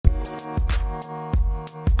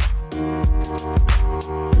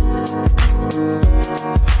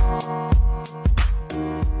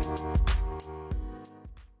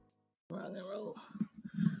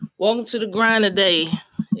Welcome to the grind today.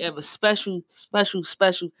 We have a special,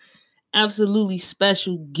 absolutely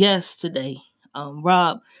special guest today.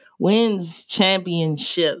 Rob wins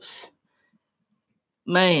championships.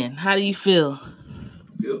 Man, how do you feel?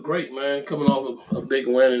 Feel great, man. Coming off a big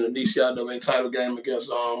win in the DCIAA title game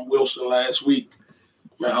against Wilson last week.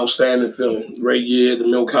 Man, outstanding feeling. Great year at the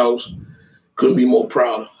Milk House. Couldn't be more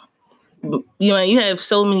proud. You have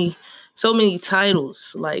so many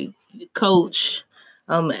titles, like coach,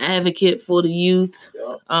 advocate for the youth,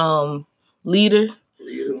 leader.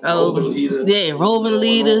 Roving leader. Yeah, roving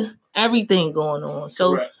leader. Everything going on.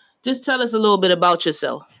 So Correct. Just tell us a little bit about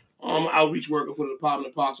yourself. Outreach worker for the Department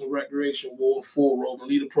of Parks and Recreation, Ward 4 Roving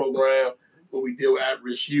Leader Program, where we deal with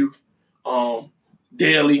at-risk youth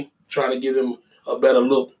daily, trying to give them a better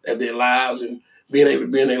look at their lives and being able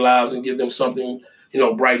to be in their lives and give them something,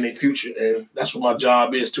 bright in their future. And that's what my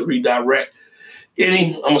job is, to redirect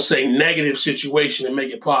any, I'm going to say, negative situation and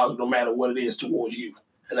make it positive no matter what it is towards youth.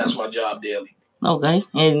 And that's my job daily. Okay.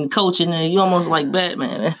 And coaching, you almost like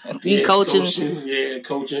Batman.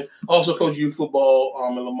 Coaching. Also coach youth football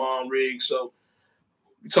in Lamont Riggs. So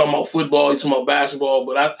you're talking about football, you're talking about basketball,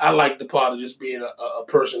 but I like the part of just being a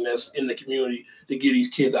person that's in the community to give these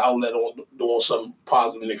kids an outlet on doing something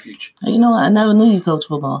positive in their future. You know, I never knew you coached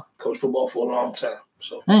football. Coached football for a long time.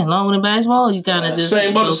 So longer than basketball, you kind of just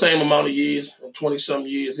about the same amount of years, 20-some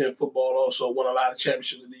years in football. Also won a lot of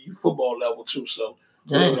championships at the youth football level too. So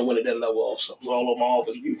I'm gonna win at that level also. It's all over my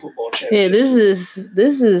office, youth football championship. Yeah,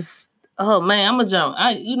 this is. Oh man, I'm a jump.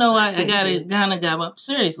 I got it kind of got up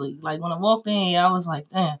seriously. Like when I walked in, I was like,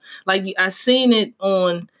 damn. Like I seen it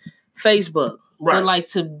on Facebook, right? But like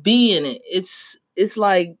to be in it, it's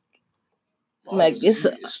like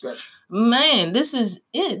it's special. Man, this is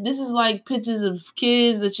it. This is like pictures of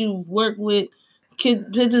kids that you've worked with,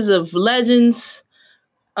 pictures of legends.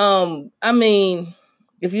 I mean,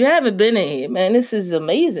 if you haven't been in here, man, this is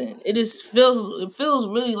amazing. It feels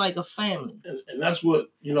really like a family. And that's what,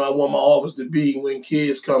 I want my office to be when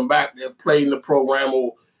kids come back that have played in the program,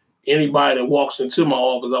 or anybody that walks into my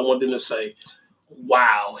office, I want them to say,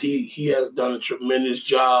 wow, he has done a tremendous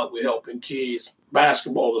job with helping kids.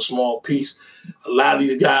 Basketball is a small piece. A lot of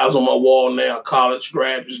these guys on my wall now, college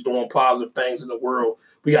graduates doing positive things in the world.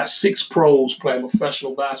 We got 6 pros playing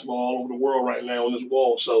professional basketball all over the world right now on this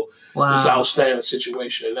wall. So It's an outstanding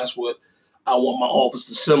situation. And that's what I want my office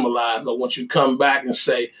to symbolize. I want you to come back and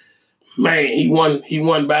say, man, he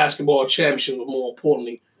won basketball championships, but more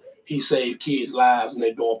importantly, he saved kids' lives and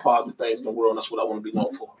they're doing positive things in the world. That's what I want to be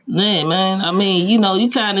known for. Yeah, man. I mean, you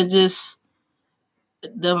kind of just...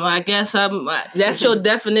 I guess that's your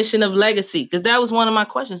definition of legacy, because that was one of my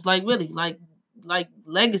questions. Like, really, like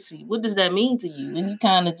legacy. What does that mean to you? And you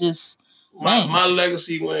kind of just my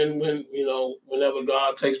legacy when whenever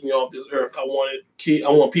God takes me off this earth, I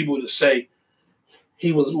want people to say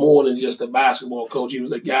he was more than just a basketball coach. He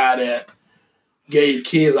was a guy that gave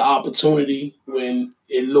kids an opportunity when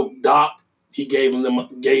it looked dark. He gave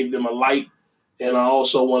them a light, and I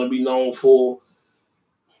also want to be known for,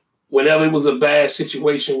 whenever it was a bad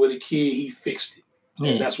situation with a kid, he fixed it.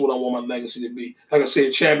 Yeah. And that's what I want my legacy to be. Like I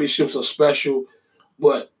said, championships are special,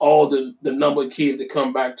 but all the number of kids that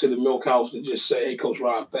come back to the Milk House to just say, hey, Coach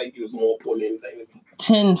Rob, thank you, is more important than anything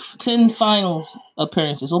to me. 10 final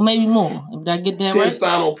appearances, or maybe more. Did I get that right? 10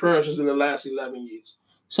 final appearances in the last 11 years.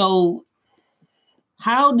 So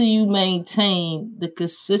how do you maintain the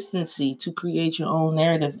consistency to create your own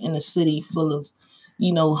narrative in a city full of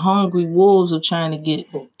hungry wolves of trying to get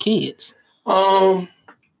kids? I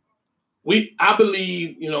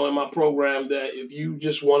believe, in my program that if you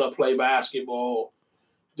just want to play basketball,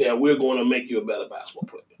 that we're going to make you a better basketball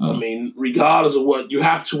player. I mean, regardless of what, you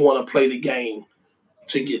have to want to play the game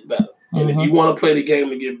to get better. And if you want to play the game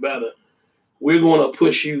to get better, we're going to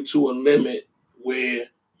push you to a limit where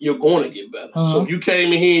you're going to get better. So if you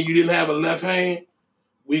came in here and you didn't have a left hand,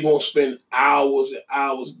 we're going to spend hours and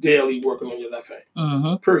hours daily working on your left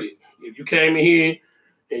hand. Period. If you came in here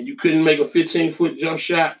and you couldn't make a 15-foot jump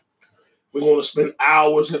shot, we're going to spend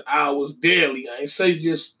hours and hours daily. I ain't say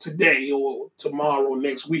just today or tomorrow or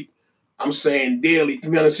next week. I'm saying daily,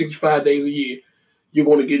 365 days a year, you're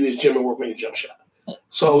going to get in this gym and work on your jump shot.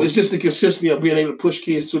 So it's just the consistency of being able to push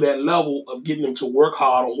kids to that level of getting them to work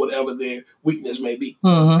hard on whatever their weakness may be.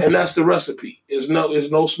 And that's the recipe. There's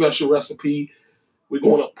no special recipe. We're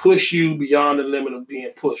going to push you beyond the limit of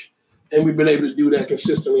being pushed. And we've been able to do that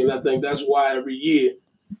consistently. And I think that's why every year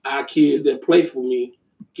our kids that play for me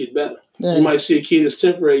get better. Yeah. You might see a kid this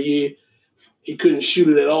temporary year, he couldn't shoot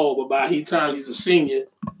it at all, but by the time he's a senior,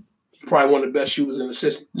 he's probably one of the best shooters in the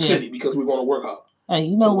city because we're going to work hard. Hey,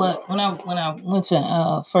 you know what? When I went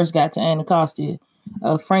to first got to Anacostia,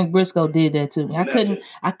 Frank Briscoe did that to me.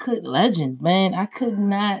 I couldn't legend, man. I could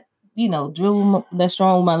not, dribble that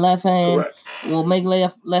strong with my left hand. Correct. Or make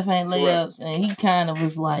left hand layups, and he kind of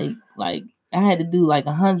was like I had to do like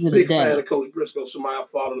 100 a day. Big fan of Coach Briscoe. Somebody I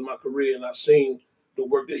followed in my career, and I've seen the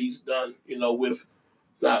work that he's done. With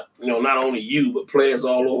not only you but players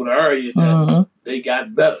all over the area that they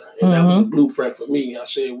got better, and that was a blueprint for me. I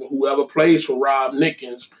said, whoever plays for Rob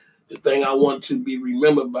Nickens, the thing I want to be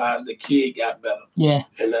remembered by is the kid got better. Yeah,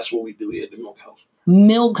 and that's what we do here at the Milk House.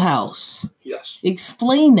 Milk House. Yes.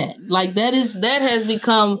 Explain that. Like that has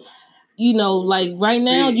become. Like right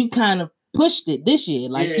now, you kind of pushed it this year.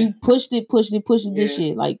 Like you pushed it this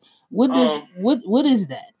year. Like what is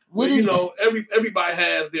that? What is that? Everybody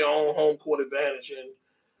has their own home court advantage. And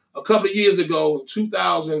a couple of years ago, in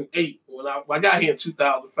 2008, when I got here in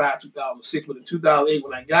 2005, 2006, but in 2008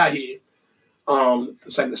 when I got here,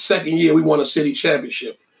 it's like the second year we won a city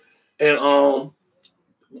championship, and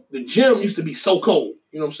the gym used to be so cold.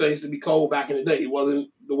 You know what I'm saying? It used to be cold back in the day. It wasn't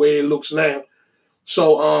the way it looks now.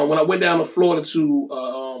 So when I went down to Florida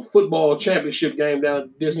to football championship game down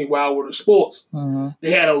at Disney Wild World of Sports,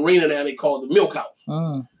 they had an arena there they called the Milk House.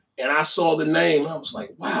 And I saw the name, and I was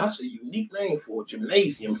like, wow, that's a unique name for a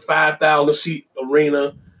gymnasium. 5,000-seat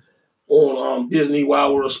arena on Disney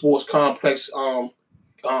Wild World of Sports complex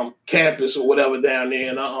campus or whatever down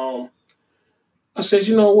there. And I said,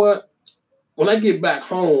 you know what? When I get back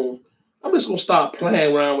home, I'm just going to start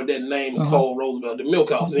playing around with that name and call Roosevelt the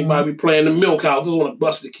Milk House. Anybody be playing the Milk House, I just want to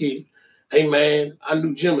bust the kids. Hey, man, I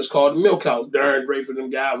knew gym is called the Milk House. Darren Drayford,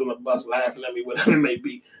 them guys on the bus laughing at me, whatever it may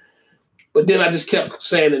be. But then I just kept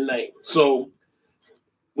saying the name. So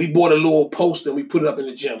we bought a little poster and we put it up in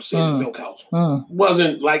the gym saying the Milk House. It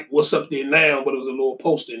wasn't like what's up there now, but it was a little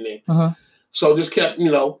poster in there. So just kept,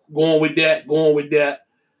 going with that.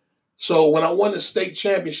 So when I won the state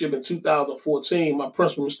championship in 2014, my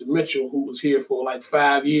principal, Mr. Mitchell, who was here for like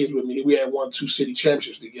 5 years with me, we had won 2 city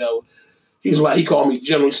championships together. He called me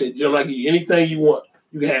General. He said, General, I give you anything you want.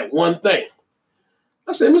 You can have one thing.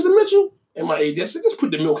 I said, Mr. Mitchell, and my AD, I said, just put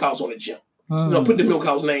the Milk House on the gym. Put the Milk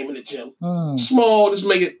House name in the gym. Small, just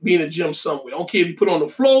make it be in a gym somewhere. I don't care if you put it on the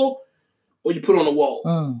floor or you put it on the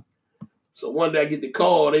wall. So one day I get the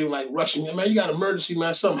call, they were like rushing me, man, you got an emergency,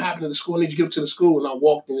 man. Something happened at the school. I need you to get to the school. And I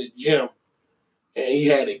walked in the gym and he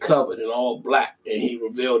had it covered in all black and he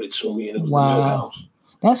revealed it to me and it was the Milk House.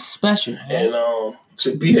 That's special. And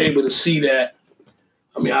to be able to see that,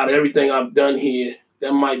 out of everything I've done here,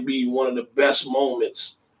 that might be one of the best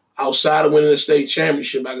moments. Outside of winning the state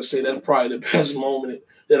championship, I can say that's probably the best moment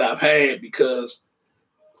that I've had because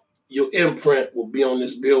your imprint will be on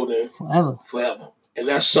this building forever. And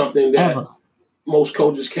that's something that most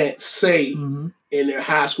coaches can't say in their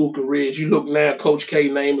high school careers. You look now, Coach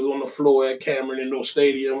K's name is on the floor at Cameron Indoor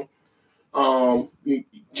Stadium.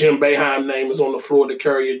 Jim Boeheim's name is on the floor at the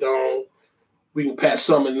Courier Dome. Pat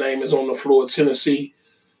Summer's name is on the floor at Tennessee.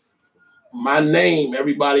 My name,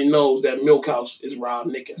 everybody knows that Milk House is Rob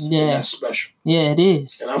Nickens. Yeah. And that's special. Yeah, it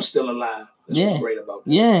is. And I'm still alive. That's what's great about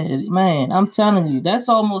that. Yeah, man, I'm telling you, that's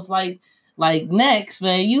almost like next,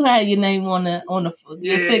 man. You had your name on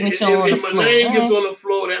your signature on the floor. If my name gets on the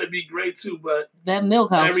floor, that'd be great too. But that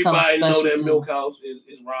Milk House, everybody know that Milk House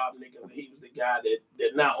is Rob Nickens. He was the guy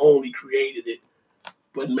that not only created it,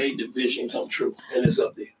 but made the vision come true, and it's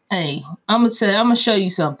up there. Hey, I'm gonna show you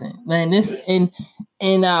something, man. This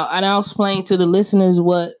and I'll explain to the listeners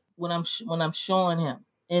when I'm showing him,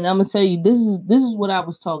 and I'm gonna tell you this is what I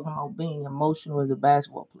was talking about being emotional as a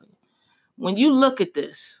basketball player. When you look at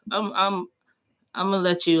this, I'm gonna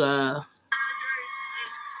let you.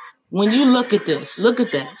 When you look at this, look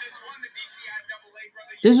at that.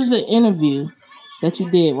 This was an interview that you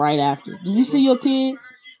did right after. Did you see your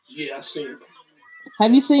kids? Yeah, I seen it.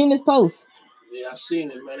 Have you seen this post? Yeah, I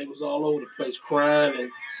seen it, man. It was all over the place, crying and.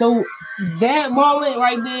 So that moment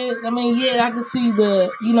right there, I can see the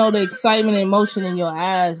excitement and emotion in your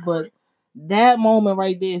eyes, but that moment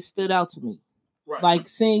right there stood out to me. Right. Like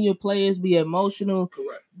seeing your players be emotional,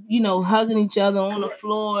 correct. Hugging each other on the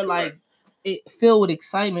floor, correct. Like it filled with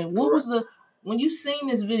excitement. What was when you seen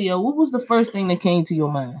this video? What was the first thing that came to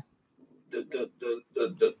your mind?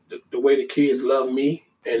 The way the kids love me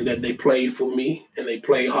and that they played for me and they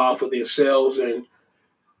played hard for themselves, and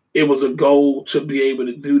it was a goal to be able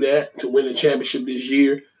to do that, to win the championship this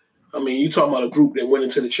year. You talking about a group that went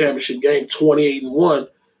into the championship game 28-1.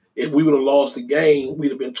 If we would have lost the game,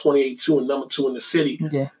 we'd have been 28-2 and number 2 in the city,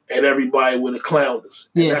 and everybody would have clowned us.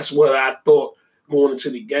 And that's what I thought going into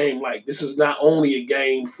the game. Like, this is not only a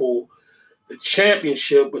game for the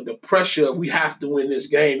championship, but the pressure of we have to win this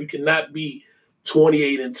game. You cannot be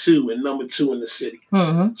 28-2 and number 2 in the city.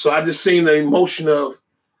 Mm-hmm. So I just seen the emotion of,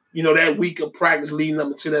 that week of practice leading up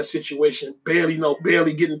into that situation,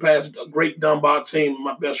 barely getting past a great Dunbar team,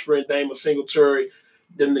 my best friend Damon Singletary,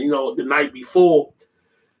 then the night before.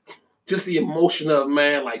 Just the emotion of,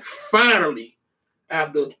 man, like finally,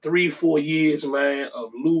 after 3-4 years, man,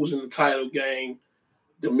 of losing the title game,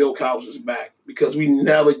 the Milkhouse is back because we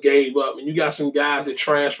never gave up. And you got some guys that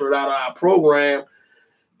transferred out of our program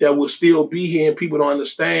that will still be here, and people don't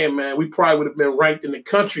understand, man. We probably would have been ranked in the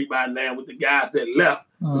country by now with the guys that left.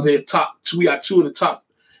 Mm-hmm. They're we got 2 of the top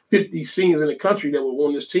 50 seniors in the country that were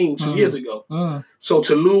on this team 2 years ago. Mm-hmm. So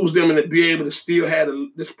to lose them and to be able to still have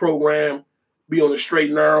this program be on the straight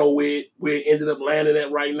and narrow where it ended up landing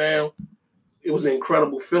at right now, it was an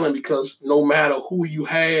incredible feeling because no matter who you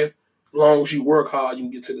have, as long as you work hard, you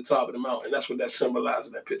can get to the top of the mountain. And that's what that symbolized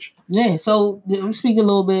in that picture. Yeah, so speak a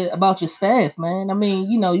little bit about your staff, man. I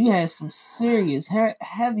mean, you had some serious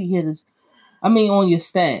heavy hitters, on your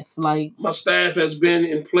staff. Like, my staff has been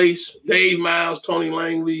in place. Dave Miles, Tony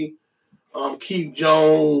Langley, Keith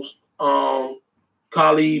Jones,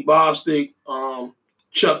 Khalid Bostic,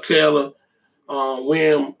 Chuck Taylor,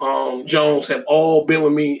 William Jones have all been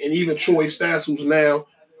with me. And even Troy Stats, who's now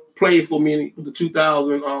played for me in the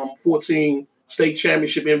 2014 state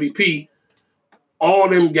championship MVP. All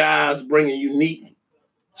them guys bring a unique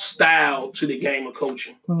style to the game of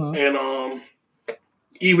coaching. Mm-hmm. And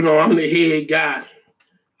even though I'm the head guy,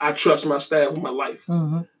 I trust my staff with my life.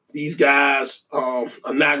 Mm-hmm. These guys are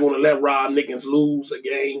not going to let Rob Nickens lose a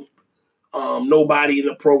game. Nobody in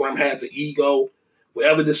the program has an ego.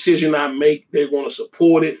 Whatever decision I make, they're going to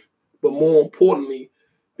support it. But more importantly,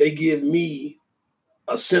 they give me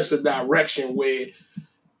a sense of direction where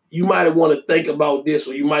you might want to think about this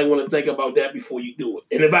or you might want to think about that before you do it.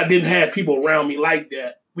 And if I didn't have people around me like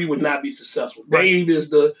that, we would not be successful. Right. Dave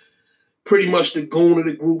is pretty much the goon of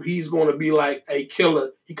the group. He's going to be like, "Hey,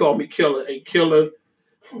 Killer." He called me Killer. "Hey, Killer,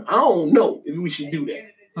 I don't know if we should do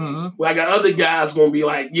that." Mm-hmm. Well, I got other guys going to be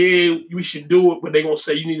like, "Yeah, we should do it," but they're going to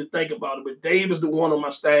say, "You need to think about it." But Dave is the one on my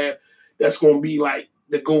staff that's going to be like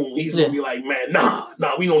the goon. He's going to be like, "Man, nah,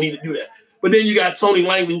 we don't need to do that." But then you got Tony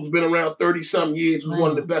Langley, who's been around 30-something years, who's one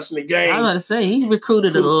of the best in the game. I was about to say, he's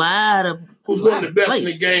recruited a lot of who's one of the best in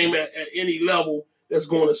the game at any level that's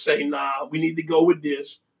going to say, "Nah, we need to go with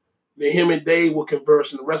this." Then him and Dave will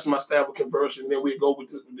converse, and the rest of my staff will converse, and then we'll go with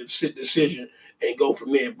the decision and go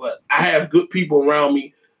from there. But I have good people around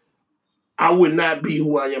me. I would not be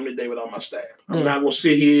who I am today without my staff. I'm not going to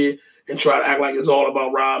sit here and try to act like it's all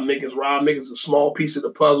about Rob Nickens. Rob Nickens is a small piece of the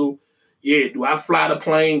puzzle. Yeah, do I fly the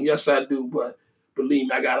plane? Yes, I do. But believe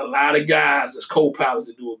me, I got a lot of guys that's co-pilots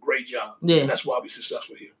that do a great job. Yeah. And that's why we're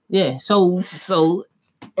successful here. Yeah. So,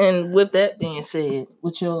 and with that being said,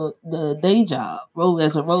 with the day job,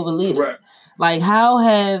 as a rover leader, correct. Like how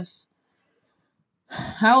have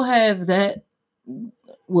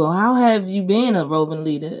you been a roving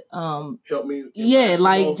leader? Help me. Yeah,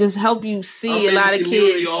 like just help you see a lot of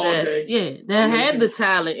kids that have the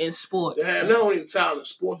talent in sports. That have not only the talent in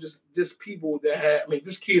sports, just people that have,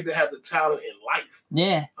 just kids that have the talent in life.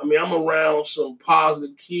 Yeah. I'm around some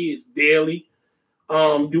positive kids daily.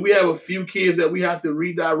 Do we have a few kids that we have to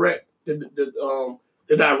redirect the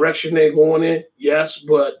direction they're going in? Yes,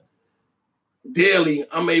 but daily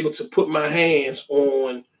I'm able to put my hands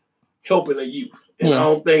on helping a youth. And I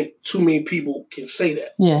don't think too many people can say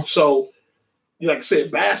that. Yeah. So, like I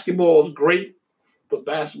said, basketball is great, but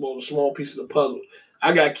basketball is a small piece of the puzzle.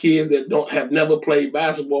 I got kids that have never played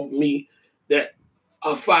basketball for me that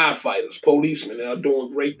are firefighters, policemen, and are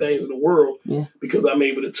doing great things in the world because I'm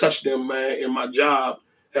able to touch them, man, in my job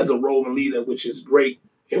as a roving leader, which is great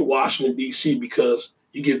in Washington, D.C., because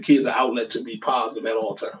you give kids an outlet to be positive at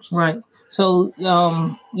all times. Right. So,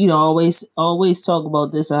 always talk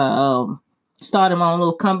about this. Started my own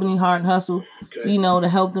little company, Heart and Hustle, to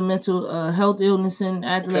help the mental health, illness, and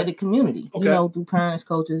athletic community, through parents,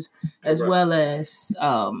 coaches, as well as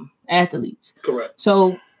athletes. Correct.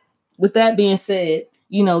 So with that being said,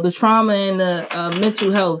 the trauma and the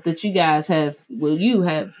mental health that you guys you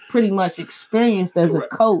have pretty much experienced as a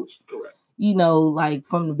coach. Correct. Like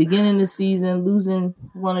from the beginning of the season, losing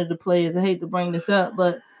one of the players. I hate to bring this up,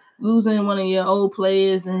 but losing one of your old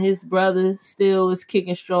players and his brother still is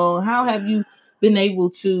kicking strong. How have you been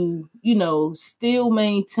able to, still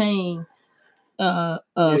maintain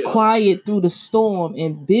quiet through the storm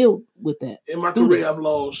and build with that? In my career, I've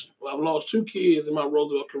lost 2 kids in my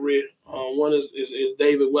Roosevelt career. One is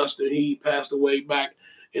David Weston. He passed away back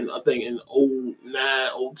in 09,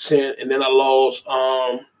 010. And then I lost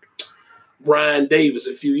Brian Davis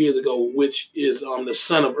a few years ago, which is the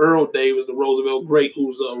son of Earl Davis, the Roosevelt great,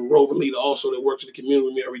 who's a Rover leader also that works in the community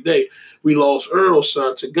with me every day. We lost Earl's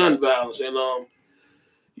son to gun violence. And,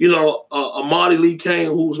 Amadi Lee Kane,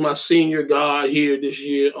 who's my senior guy here this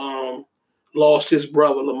year, lost his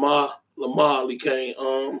brother, Lamar Lee Kane,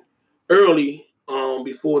 early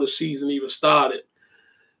before the season even started.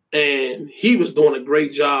 And he was doing a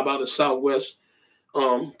great job out of Southwest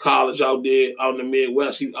college out there, out in the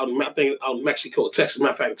Midwest. He out in Mexico, Texas.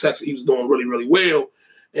 Matter of fact, Texas, he was doing really, really well.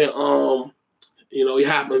 And he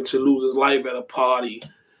happened to lose his life at a party.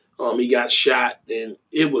 He got shot, and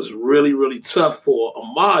it was really, really tough for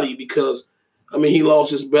Amadi because, he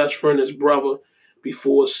lost his best friend, his brother,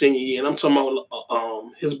 before his senior year. And I'm talking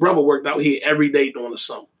about his brother worked out here every day during the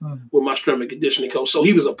summer with my strength and conditioning coach. So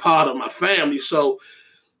he was a part of my family. So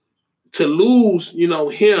to lose,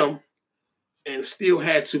 him, and still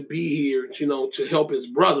had to be here, to help his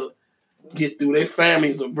brother get through. Their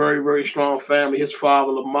family is a very, very strong family. His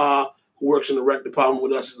father, Lamar, who works in the rec department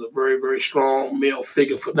with us, is a very, very strong male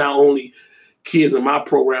figure for not only kids in my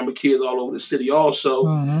program, but kids all over the city also.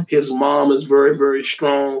 Mm-hmm. His mom is very, very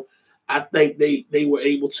strong. I think they were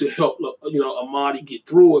able to help, Amadi get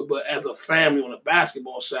through it. But as a family on the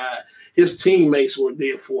basketball side, his teammates were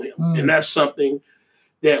there for him. Mm. And that's something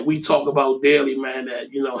that we talk about daily, man, that,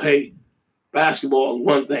 hey, basketball is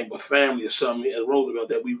one thing, but family is something at Roosevelt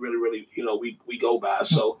that we really, really, we go by.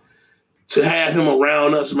 So to have him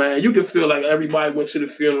around us, man, you can feel like everybody went to the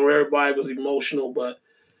funeral, everybody was emotional, but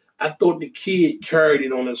I thought the kid carried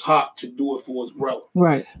it on his heart to do it for his brother.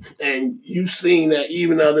 Right. And you seen that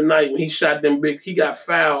even the other night when he shot them he got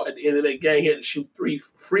fouled at the end of that game. He had to shoot 3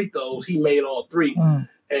 free throws. He made all 3. Mm.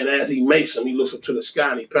 And as he makes them, he looks up to the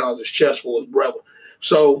sky and he pounds his chest for his brother.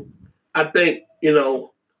 So I think,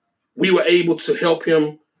 we were able to help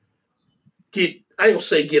him I ain't gonna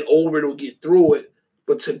say get over it or get through it,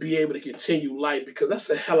 but to be able to continue life, because that's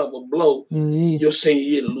a hell of a blow your senior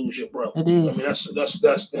year to lose your brother. It is.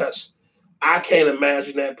 That's I can't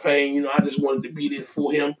imagine that pain. I just wanted to be there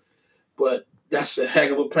for him, but that's a heck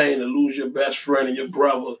of a pain to lose your best friend and your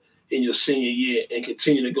brother in your senior year and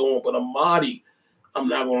continue to go on. But Amadi, I'm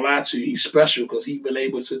not gonna lie to you, he's special because he's been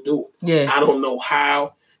able to do it. Yeah. I don't know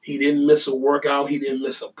how. He didn't miss a workout. He didn't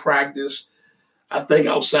miss a practice. I think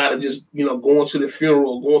outside of just, going to the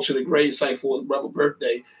funeral or going to the grave site for his brother's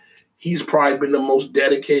birthday, he's probably been the most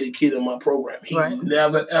dedicated kid in my program. He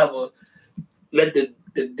never, ever let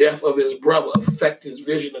the death of his brother affect his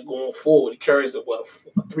vision of going forward. He carries a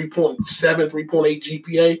 3.7, 3.8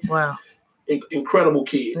 GPA. Wow. Incredible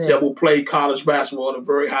kid that will play college basketball at a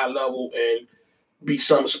very high level and be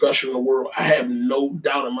something special in the world. I have no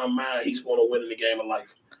doubt in my mind he's going to win in the game of life.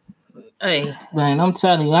 Hey, man, I'm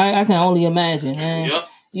telling you, I can only imagine, man.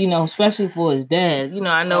 Yep. Especially for his dad.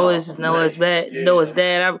 I know his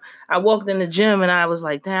dad. I walked in the gym and I was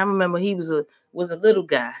like, damn, I remember he was a little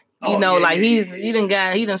guy. He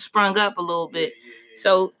done sprung up a little bit.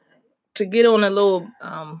 So to get on a little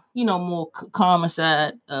more calmer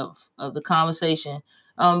side of the conversation,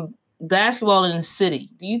 basketball in the city,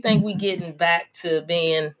 do you think we getting back to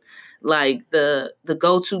being like the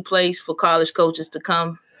go-to place for college coaches to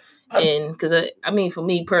come? And because for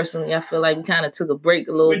me personally, I feel like we kind of took a break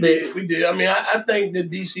a little bit. We did. I think that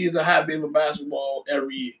DC is a hot bit of basketball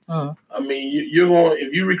every year. Uh-huh. You're going,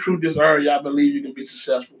 if you recruit this area, I believe you can be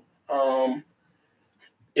successful.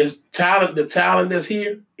 It's talent. The talent that's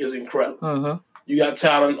here is incredible. Uh-huh. You got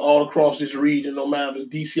talent all across this region, no matter if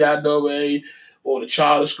it's DCIAA or the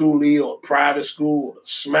charter school league or private school or the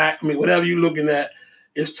SMAC. Whatever you're looking at.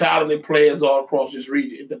 It's talented players all across this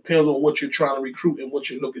region. It depends on what you're trying to recruit and what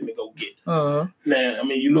you're looking to go get. Uh-huh. Now,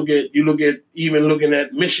 you look at even looking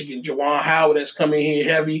at Michigan, Juwan Howard that's coming here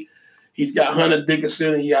heavy. He's got Hunter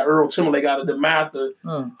Dickinson and he got Earl Timberlake out of DeMatha.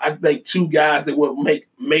 Uh-huh. I think 2 guys that will make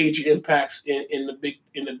major impacts in the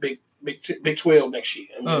Big 12 next year.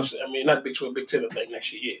 Not Big 12, Big 10. I think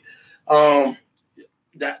next year. Yeah.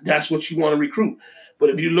 That's what you want to recruit. But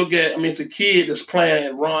if you look at, it's a kid that's playing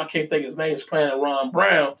at I can't think his name, is playing at Ron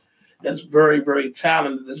Brown, that's very, very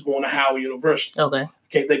talented, that's going to Howard University. Okay.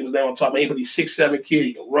 Can't think of his name on top of me, but he's 6'7" kid.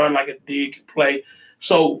 He can run like a dig, can play.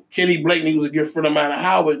 So Kenny Blakeney, who's a good friend of mine at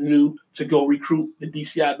Howard, knew to go recruit the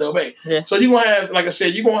DCIAA. Yeah. So you're going to have, like I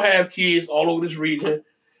said, you're going to have kids all over this region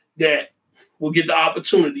that will get the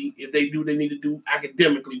opportunity. If they do what they need to do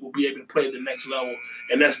academically, will be able to play at the next level.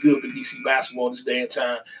 And that's good for DC basketball this day and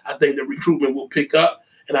time. I think the recruitment will pick up.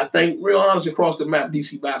 And I think, real honest, across the map,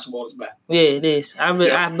 DC basketball is back. Yeah, it is. I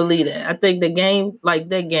believe that. I think the game, like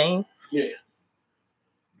that game. Yeah.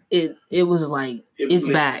 it was like it's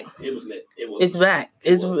lit. back. It was lit. It's back.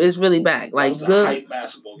 It's really back. Like was good a hype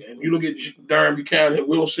basketball game. You look at Durham Buchanan and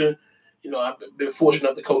Wilson. You know, I've been fortunate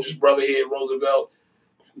enough to coach his brother here at Roosevelt.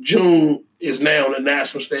 June is now on the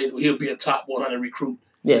national stage where he'll be a top 100 recruit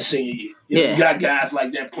his senior year. You got guys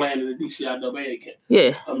like that playing in the DCIAA again.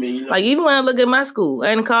 Yeah. I mean, you know, like even when I look at my school,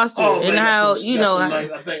 Anacostia, and how,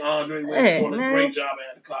 I think Andre was doing a great job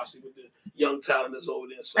at Anacostia with the young talent that's over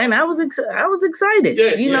there. So. And I was excited.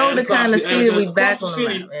 To kind of see that we back on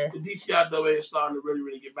the map. The DCIAA is starting to really,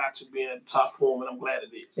 really get back to being in top form, and I'm glad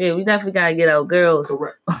it is. Yeah, we definitely got to get our girls.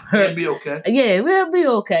 Correct. It'll be okay. Yeah, we'll be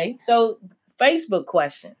okay. So, Facebook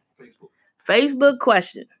question.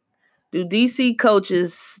 Do DC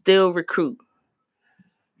coaches still recruit?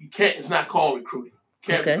 You can't. It's not called recruiting.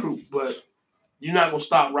 You can't recruit, but you're not gonna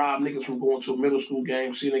stop Rob niggas from going to a middle school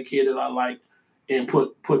game, seeing a kid that I like, and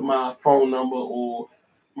put my phone number or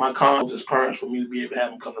my contacts as parents for me to be able to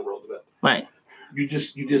have them come to Roosevelt. Right. You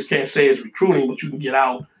just can't say it's recruiting, but you can get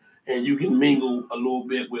out and you can mingle a little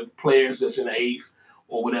bit with players that's in the 8th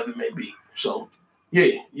or whatever it may be. So,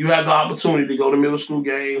 yeah, you have the opportunity to go to middle school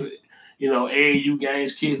games, AAU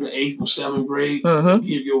games, kids in the 8th or 7th grade,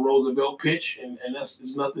 give your Roosevelt pitch, and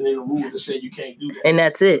there's nothing in the rules that say you can't do that. And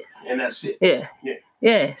that's it.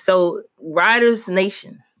 Yeah. So, Riders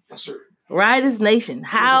Nation. Yes, sir. Riders Nation.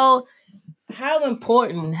 How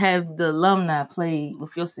important have the alumni played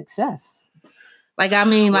with your success? Like, I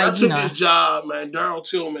mean, when I took this job, man, Darryl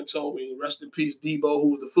Tillman told me, rest in peace, Debo, who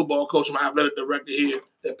was the football coach, my athletic director here,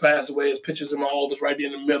 that passed away. His pictures in my office right there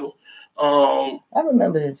in the middle. I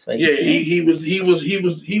remember his face. Yeah, he was the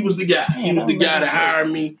guy. He was the guy that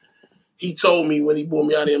hired me. He told me when he brought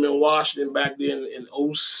me out of him in Washington back then in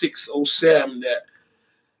 06, 07 that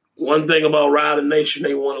one thing about Rider Nation,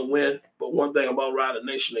 they want to win, but one thing about Rider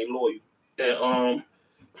Nation, they loyal. And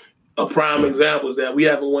a prime example is that we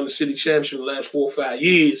haven't won the city championship in the last 4 or 5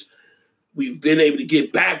 years. We've been able to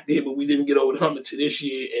get back there, but we didn't get over the hump until this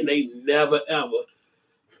year, and they never, ever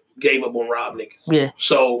gave up on Rob niggas. Yeah.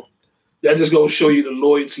 So that just goes to show you the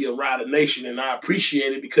loyalty of Rider Nation, and I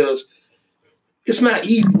appreciate it because it's not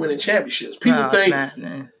easy winning championships. People think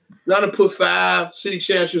not to put 5 city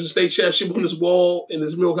championships and state championship on this wall in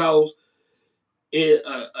this milk house in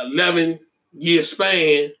an 11-year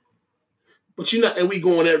span. But and we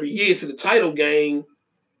going every year to the title game.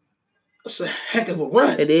 It's a heck of a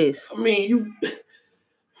run. It is. I mean,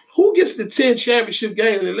 who gets the 10 championship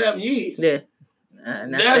games in 11 years? Yeah.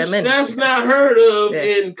 That's not heard of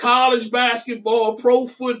in college basketball, pro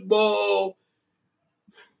football.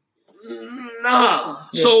 Nah.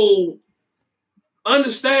 Yeah. So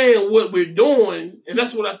understand what we're doing, and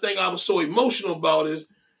that's what I think I was so emotional about is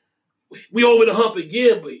we over the hump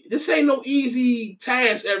again, but this ain't no easy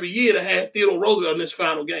task every year to have Theodore Roosevelt in this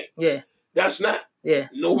final game. Yeah. That's not. Yeah.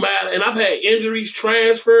 No matter. And I've had injuries,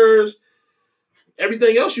 transfers,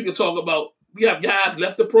 everything else you can talk about. We have guys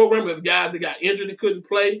left the program. We have guys that got injured that couldn't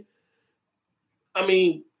play. I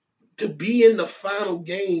mean, to be in the final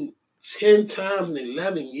game 10 times in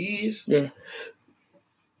 11 years. Yeah.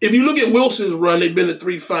 If you look at Wilson's run, they've been to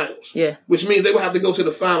 3 finals. Yeah. Which means they will have to go to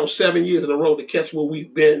the final 7 years in a row to catch where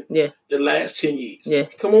we've been the last 10 years. Yeah.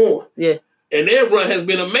 Come on. Yeah. And their run has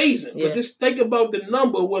been amazing. Yeah. But just think about the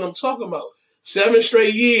number of what I'm talking about. 7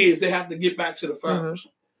 straight years, they have to get back to the finals.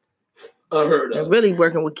 Unheard of. And really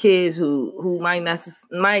working with kids who might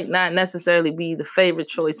not necessarily be the favorite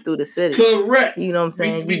choice through the city. Correct. You know what I'm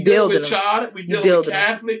saying? We deal with charter. We deal with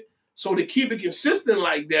Catholic. So to keep it consistent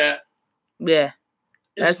like that,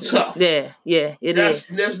 it's tough. Yeah, it is.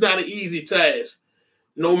 That's not an easy task.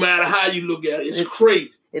 No matter how you look at it, it's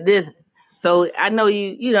crazy. It isn't. So I know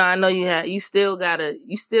you still got the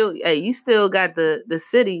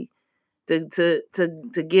city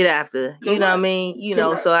to get after. You know what I mean? You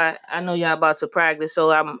know, so I know y'all about to practice. So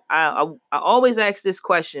I always ask this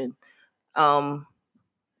question,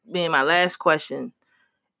 being my last question.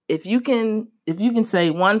 If you can say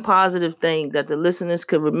one positive thing that the listeners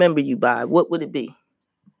could remember you by, what would it be?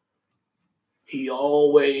 He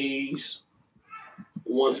always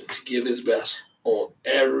wanted to give his best on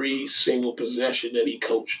every single possession that he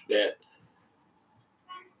coached. That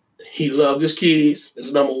he loved his kids.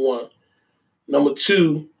 That's number one. Number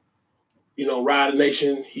two, Rider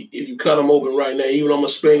Nation, if you cut him open right now, even though I'm a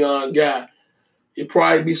spring on guy, it'd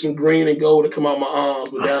probably be some green and gold to come out my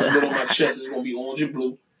arms, but down the middle of my chest is going to be orange and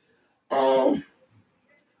blue.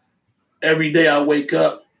 Every day I wake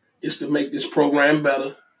up is to make this program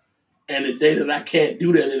better. And the day that I can't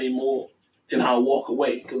do that anymore, then I'll walk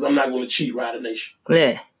away because I'm not going to cheat Rider Nation.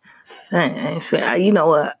 Yeah. Dang, you know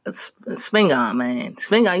what? Spingarn, man.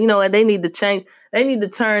 Spingarn, you know what? They need to change. They need to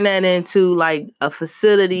turn that into like a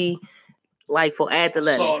facility, like for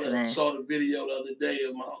athletics, man. I saw the video the other day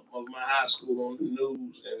of my high school on the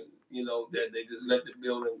news, and you know that they just let the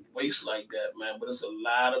building waste like that, man. But it's a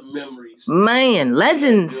lot of memories, man.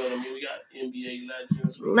 Legends. I mean, we got NBA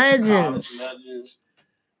legends, legends.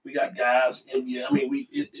 We got guys NBA. I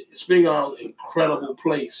mean, Spingarn, incredible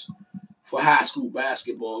place for high school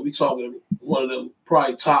basketball. We talking one of the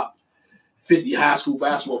probably top 50 high school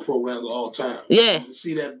basketball programs of all time. Yeah. You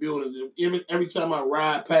see that building. Every time I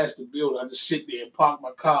ride past the building, I just sit there and park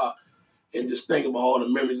my car and just think about all the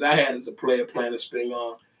memories I had as a player playing at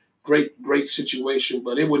Spingarn. Great situation,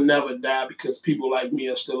 but it would never die because people like me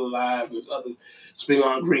are still alive. There's other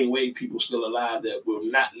Spingarn Green Wave people still alive that will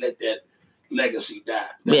not let that legacy die.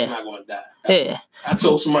 That's not going to die. Yeah. I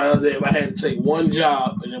told somebody the other day if I had to take one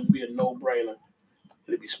job and it would be a no-brainer,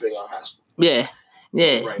 it'd be Spingarn High School. Yeah.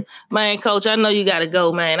 Yeah. Right. Man, Coach, I know you got to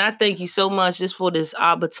go, man. I thank you so much just for this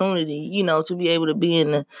opportunity, you know, to be able to be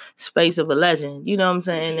in the space of a legend. You know what I'm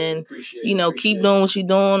saying? Appreciate and, keep doing what you're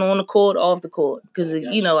doing on the court, off the court. Because,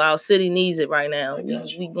 you know, our city needs it right now.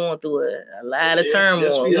 We going through a lot of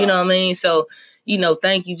turmoil. You know what I mean? So, you know,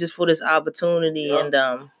 thank you just for this opportunity. Yep.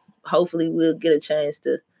 And hopefully we'll get a chance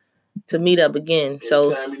to meet up again.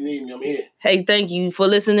 Anytime you need me, I'm here. Hey, thank you for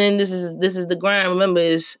listening. This is The Grind. Remember,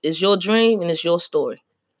 it's your dream and it's your story.